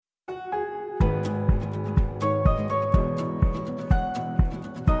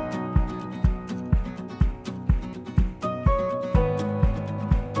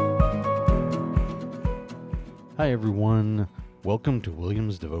Hi everyone, welcome to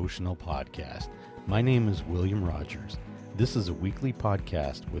William's Devotional Podcast. My name is William Rogers. This is a weekly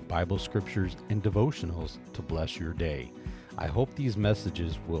podcast with Bible scriptures and devotionals to bless your day. I hope these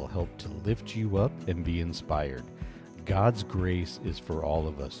messages will help to lift you up and be inspired. God's grace is for all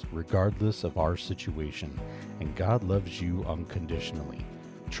of us, regardless of our situation, and God loves you unconditionally.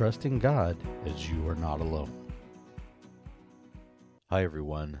 Trust in God as you are not alone. Hi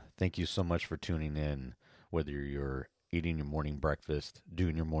everyone, thank you so much for tuning in. Whether you're eating your morning breakfast,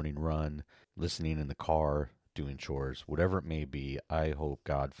 doing your morning run, listening in the car, doing chores, whatever it may be, I hope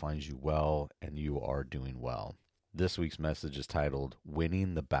God finds you well and you are doing well. This week's message is titled,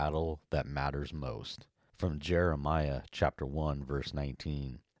 Winning the Battle That Matters Most. From Jeremiah chapter 1, verse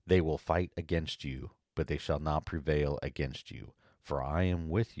 19. They will fight against you, but they shall not prevail against you. For I am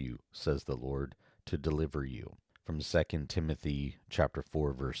with you, says the Lord, to deliver you. From 2 Timothy chapter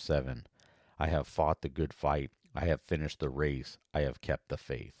 4, verse 7. I have fought the good fight. I have finished the race. I have kept the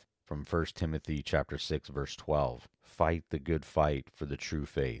faith. From 1 Timothy chapter 6, verse 12. Fight the good fight for the true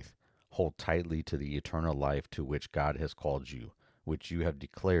faith. Hold tightly to the eternal life to which God has called you, which you have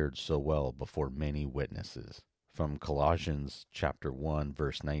declared so well before many witnesses. From Colossians chapter 1,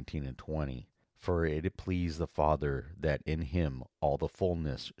 verse 19 and 20. For it pleased the Father that in him all the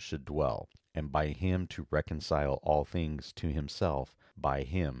fullness should dwell, and by him to reconcile all things to himself, by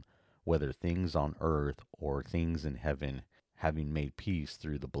him, whether things on earth or things in heaven, having made peace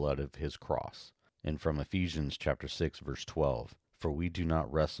through the blood of his cross. And from Ephesians chapter 6, verse 12, For we do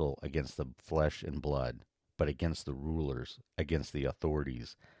not wrestle against the flesh and blood, but against the rulers, against the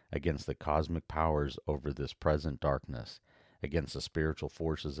authorities, against the cosmic powers over this present darkness, against the spiritual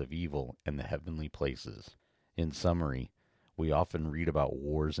forces of evil in the heavenly places. In summary, we often read about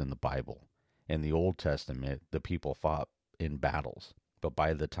wars in the Bible. In the Old Testament, the people fought in battles. But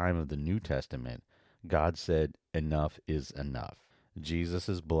by the time of the New Testament, God said, enough is enough.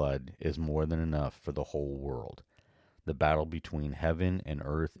 Jesus' blood is more than enough for the whole world. The battle between heaven and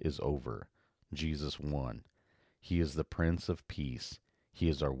earth is over. Jesus won. He is the Prince of Peace. He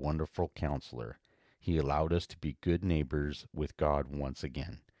is our wonderful counselor. He allowed us to be good neighbors with God once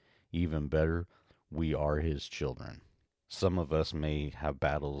again. Even better, we are his children. Some of us may have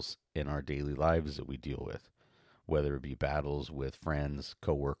battles in our daily lives that we deal with. Whether it be battles with friends,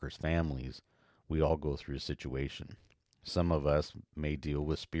 co-workers, families, we all go through a situation. Some of us may deal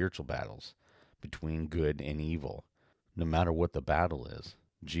with spiritual battles between good and evil. No matter what the battle is,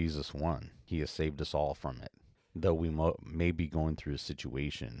 Jesus won. He has saved us all from it. Though we may be going through a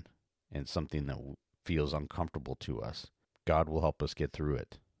situation and something that feels uncomfortable to us, God will help us get through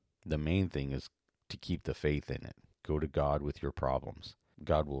it. The main thing is to keep the faith in it. Go to God with your problems.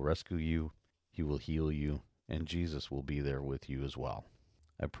 God will rescue you. He will heal you. And Jesus will be there with you as well.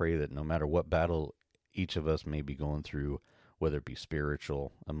 I pray that no matter what battle each of us may be going through, whether it be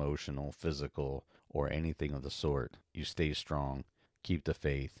spiritual, emotional, physical, or anything of the sort, you stay strong, keep the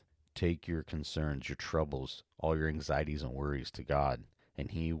faith, take your concerns, your troubles, all your anxieties and worries to God,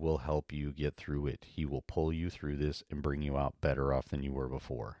 and he will help you get through it. He will pull you through this and bring you out better off than you were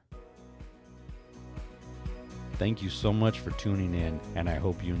before. Thank you so much for tuning in, and I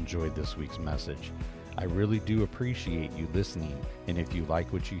hope you enjoyed this week's message. I really do appreciate you listening, and if you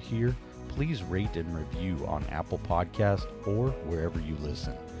like what you hear, please rate and review on Apple Podcasts or wherever you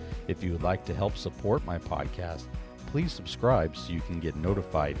listen. If you would like to help support my podcast, please subscribe so you can get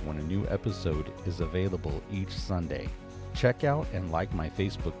notified when a new episode is available each Sunday. Check out and like my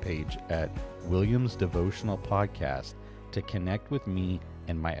Facebook page at Williams Devotional Podcast to connect with me,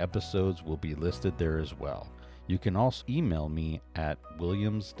 and my episodes will be listed there as well. You can also email me at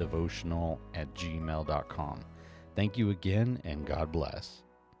williamsdevotional@gmail.com. Thank you again, and God bless.